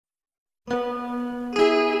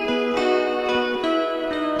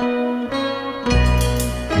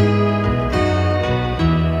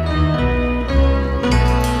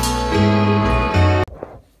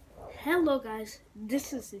guys,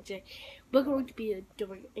 this is CJ. We're going to be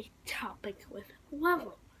doing a topic with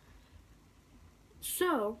level.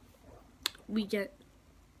 So,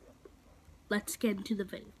 let's get into the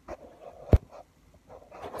video.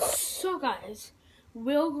 So guys,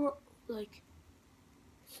 we'll go, the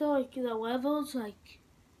levels, like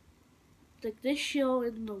this year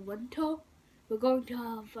in the winter, we're going to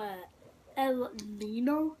have El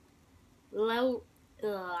Nino, La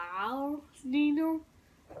Nino.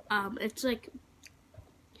 It's like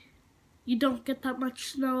you don't get that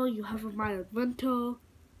much snow. You have a mild winter.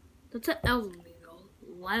 That's an El Nino.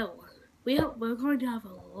 Wow. We're going to have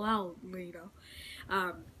a La Nino.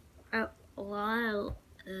 El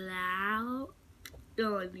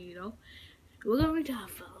Nino. We're going to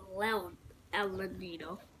have a El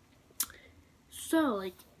Nino. So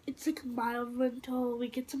it's like a mild winter. We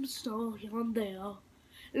get some snow here and there.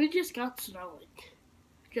 And we just got snow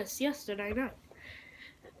just yesterday night.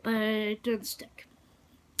 But it didn't stick.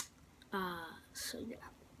 So yeah.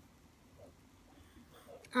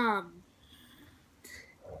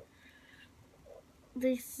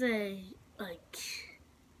 They say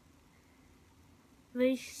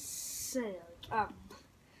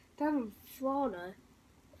down in Florida,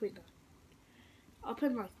 up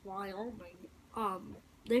in Wyoming,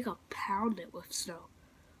 they got pounded with snow.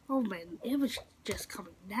 Oh man, it was just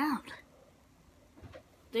coming down.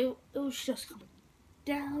 It was just coming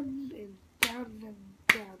down and down and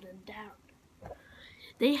down and down.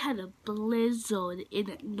 They had a blizzard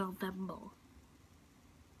in November.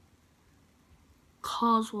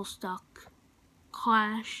 Cars were stuck,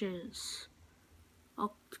 crashes,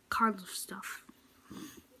 all kinds of stuff.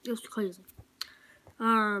 It was crazy.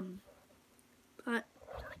 But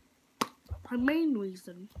my main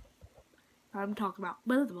reason I'm talking about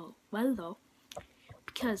weather,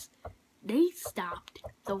 because they stopped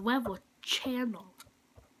the weather channel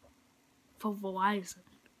for Verizon,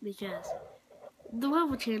 because the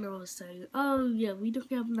weather channel was saying, oh yeah, we don't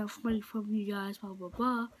get enough money from you guys, blah blah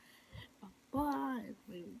blah, and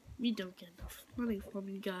we don't get enough money from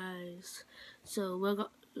you guys, so we're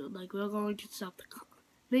going to stop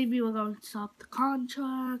maybe we're going to stop the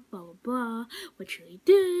contract, blah blah blah, which they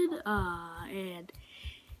did, and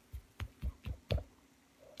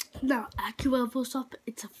now AccuWeather stuff,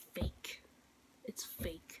 it's a fake. It's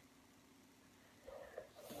fake.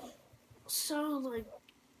 So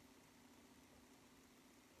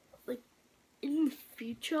in the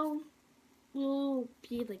future, we'll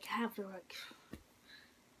be having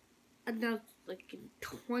another in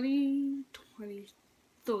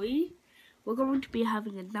 2023, we're going to be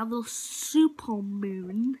having another super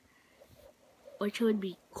moon, which would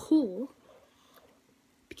be cool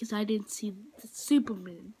because I didn't see the super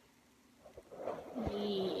moon.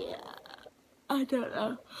 Yeah, I don't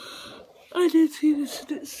know. I didn't see this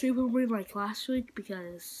super moon last week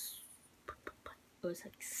because it was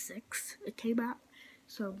 6 it came out.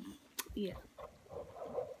 So yeah.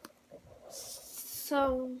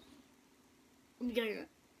 So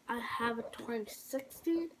I have a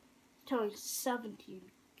 2016,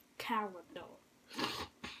 2017 calendar.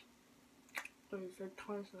 Or is it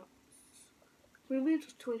 2017? Maybe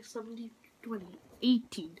it's 2017,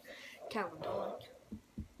 2018 calendar,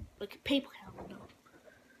 like a paper calendar.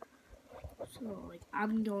 So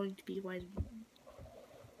I'm going to be writing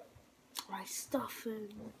my stuff in,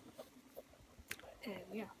 and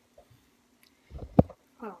yeah.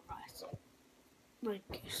 Hold on, guys.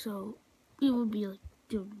 So we will be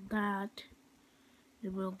doing that,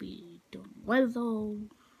 and we'll be doing weather,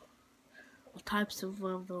 what types of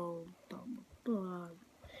weather, blah blah blah,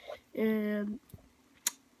 and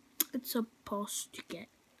it's supposed to get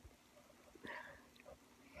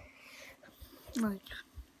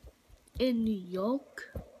in New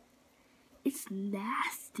York, it's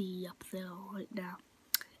nasty up there right now,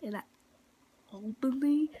 and at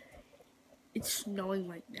Albany, it's snowing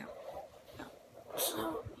right now.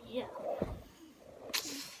 So yeah,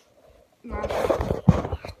 you know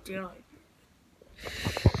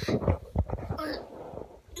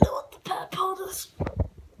what the bad part is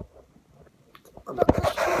about this?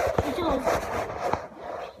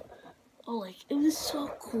 It was so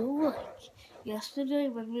cool. Yesterday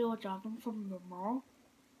when we were driving from the mall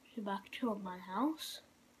back to my house,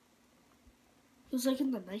 it was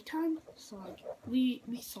in the nighttime, so we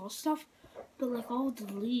saw stuff, but all the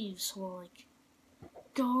leaves were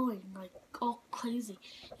going all crazy.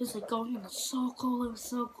 It was going in a circle. It was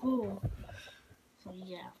so cool. So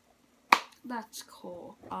yeah, that's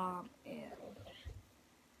cool. And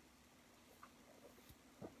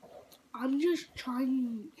I'm just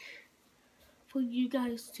trying for you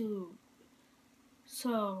guys to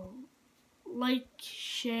like,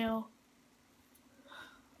 share,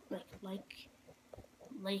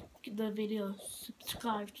 like the video,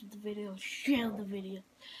 subscribe to the video, share the video.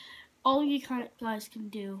 All you guys can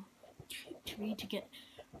do to get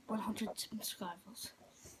 100 subscribers.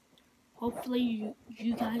 Hopefully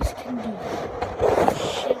you guys can do that.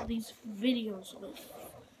 Share these videos with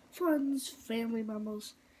friends, family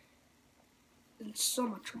members, and so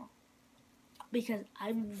much more. Because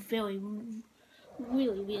I really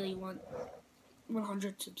want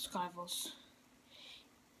 100 subscribers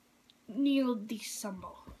near December.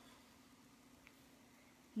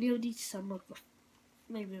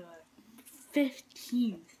 Maybe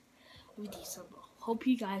 15th of December.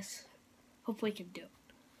 Hopefully can do it.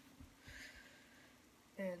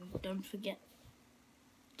 And don't forget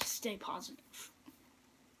to stay positive.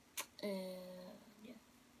 Yeah.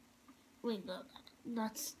 Wait, no,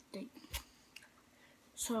 not stay.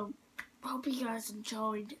 So, hope you guys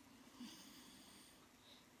enjoyed.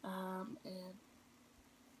 And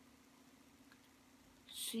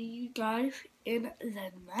see you guys in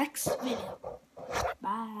the next video.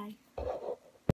 Bye.